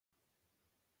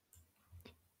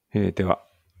では、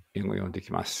英語を読んでい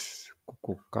きます。こ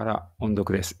こから音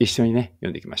読です。一緒にね、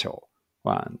読んでいきましょう。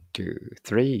One, two,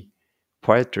 three.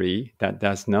 Poetry that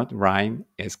does not rhyme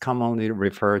is commonly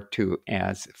referred to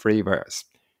as free verse.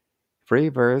 Free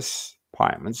verse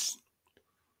poems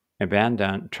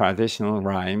abandon traditional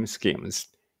rhyme schemes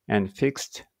and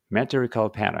fixed metrical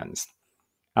patterns,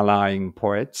 allowing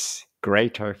poets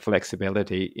greater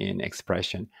flexibility in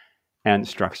expression and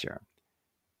structure.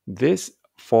 This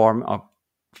form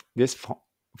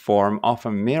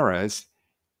often mirrors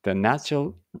the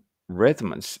natural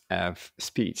rhythms of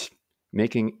speech,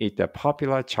 making it a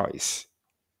popular choice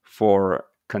for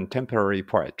contemporary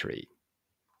poetry.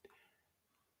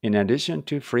 In addition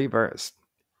to free verse,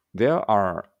 there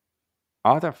are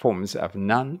other forms of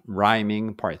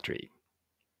non-rhyming poetry.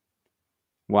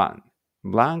 1.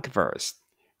 Blank verse.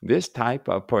 This type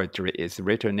of poetry is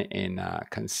written in a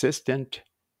consistent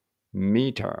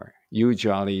meter,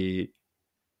 usually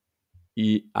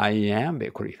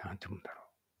iambic. これなんて言うんだろう。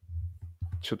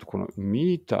ちょっとこの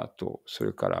ミーターと、そ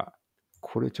れから、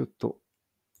これちょっと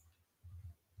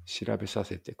調べさ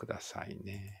せてください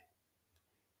ね。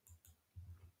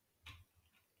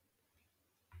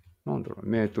なんだろう、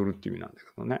メートルって意味なんだけ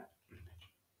どね。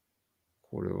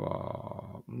これ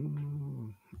は、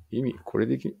意味、これ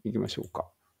でいきましょうか。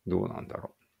どうなんだ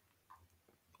ろ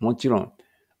う。もちろん、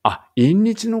韻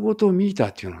律のことをミーター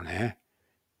っていうのね。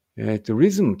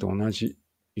リズムと同じ。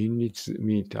韻律、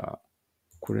ミーター。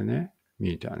これね、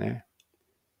ミーターね。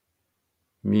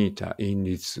ミーター、韻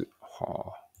律。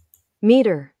はあ。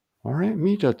meter。あれ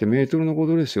ミーターってメートルのこ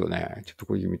とですよね。ちょっと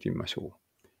これ見てみましょ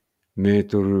う。メー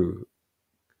トル。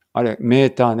あれ、メ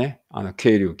ーターね。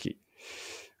計量器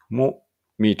も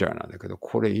ミーターなんだけど、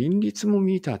これ韻律も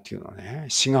ミーターっていうのね。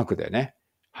詩学でね。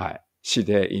はい。詩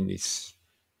で韻律。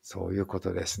そういうこ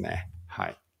とですね。は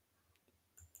い。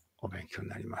お勉強に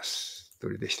なります。ど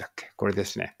れでしたっけ？これで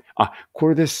すね。こ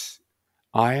れです。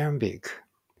iambic。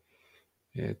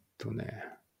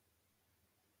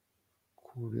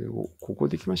これを、ここ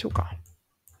でいきましょうか。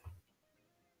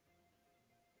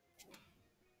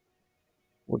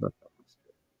こうだったんですけ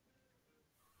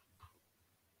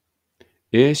ど。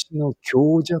英詩の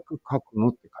強弱書くの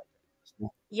って書いてありますね。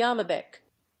iambic。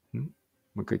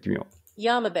もう一回言ってみよう。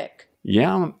iambic。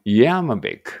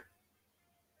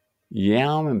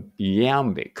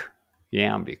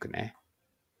iambic ね。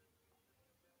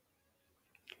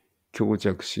強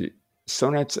弱詞。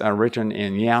Sonnets are written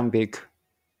in iambic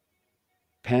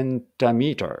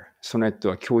pentameter。ソネット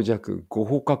は強弱5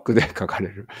歩角で書かれ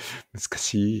る。難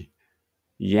し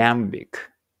い。iambic。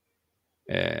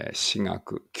詩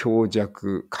学、強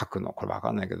弱書くの。これわ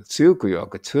かんないけど、強く弱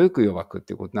く、強く弱くっ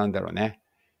てことなんだろうね。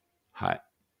はい。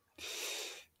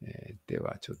で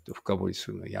は、ちょっと深掘り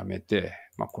するのやめて、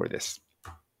これです。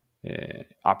ペ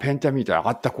ンタミーター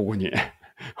あった、ここに。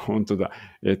本当だ。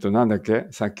なんだっけ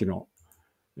さっきの。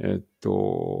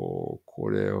こ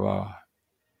れは、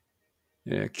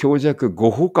強弱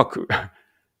5歩角。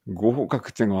5歩角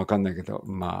っていうのがわかんないけど、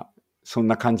そん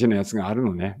な感じのやつがある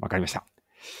のね。わかりました。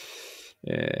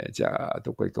じゃあ、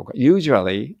どこ行こうか。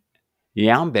Usually,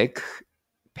 iambic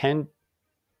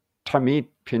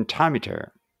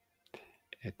pentameter,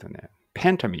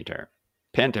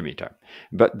 pentameter,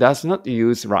 but does not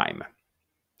use rhyme.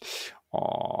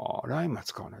 ライムは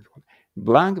使わないところ。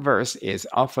Blank verse is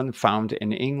often found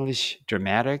in English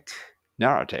dramatic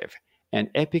narrative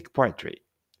and epic poetry.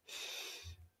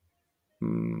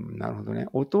 なるほどね。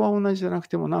音は同じじゃなく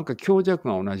てもなんか強弱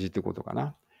が同じってことか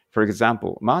な。For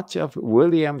example, much of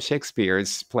William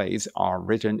Shakespeare's plays are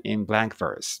written in blank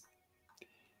verse.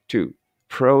 2.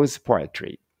 Prose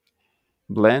poetry.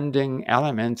 Blending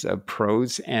elements of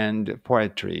prose and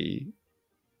poetry.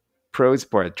 Prose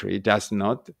poetry does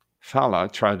not follow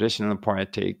traditional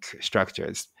poetic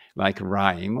structures like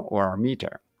rhyme or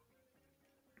meter.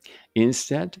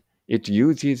 Instead, it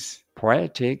uses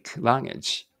poetic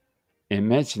language,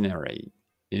 imagery,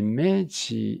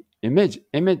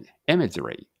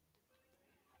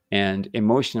 and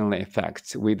emotional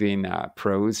effects within a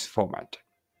prose format.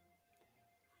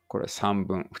 これ3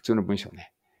文、普通の文章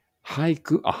ね。俳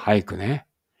句ね。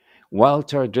While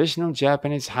traditional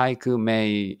Japanese haiku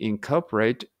may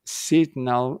incorporate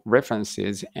seasonal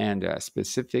references and a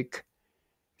specific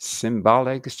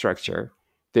symbolic structure,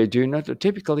 they do not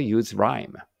typically use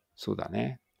rhyme. そうだ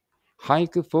ね。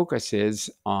Haiku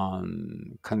focuses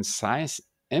on concise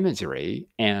imagery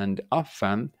and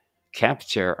often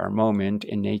capture a moment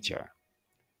in nature.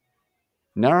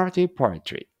 Narrative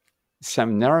poetry.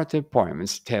 Some narrative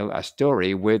poems tell a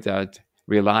story without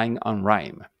relying on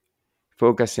rhyme,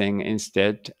 focusing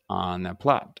instead on a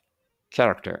plot,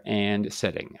 character, and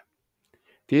setting.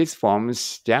 These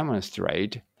forms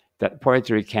demonstrate that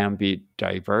poetry can be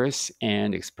diverse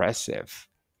and expressive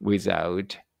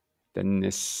without the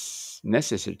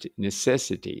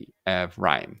necessity of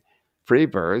rhyme. Free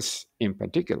verse, in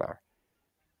particular,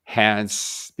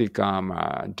 has become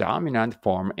a dominant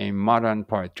form in modern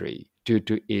poetry due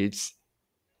to its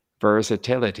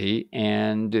versatility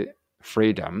and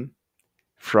freedom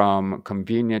from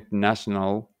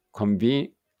conventional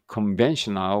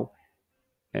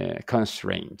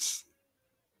constraints.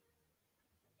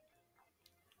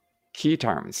 Key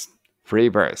terms: free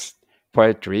verse,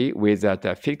 poetry without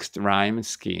a fixed rhyme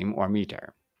scheme or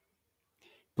meter.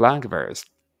 Blank verse,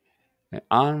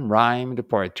 unrhymed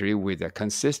poetry with a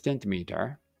consistent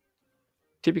meter,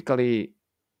 typically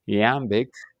iambic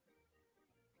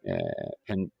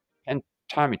and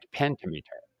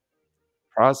pentameter.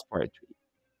 Prose poetry,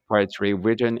 poetry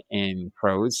written in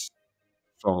prose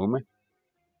form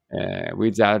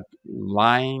without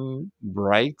line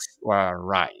breaks or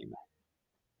rhyme.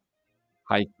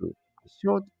 Haiku, a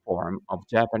short form of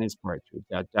Japanese poetry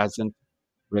that doesn't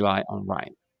rely on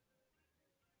rhyme.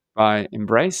 By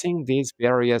embracing these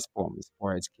various forms,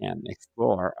 poets can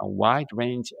explore a wide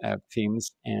range of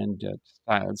themes and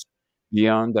styles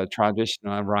beyond the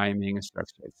traditional rhyming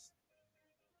structures.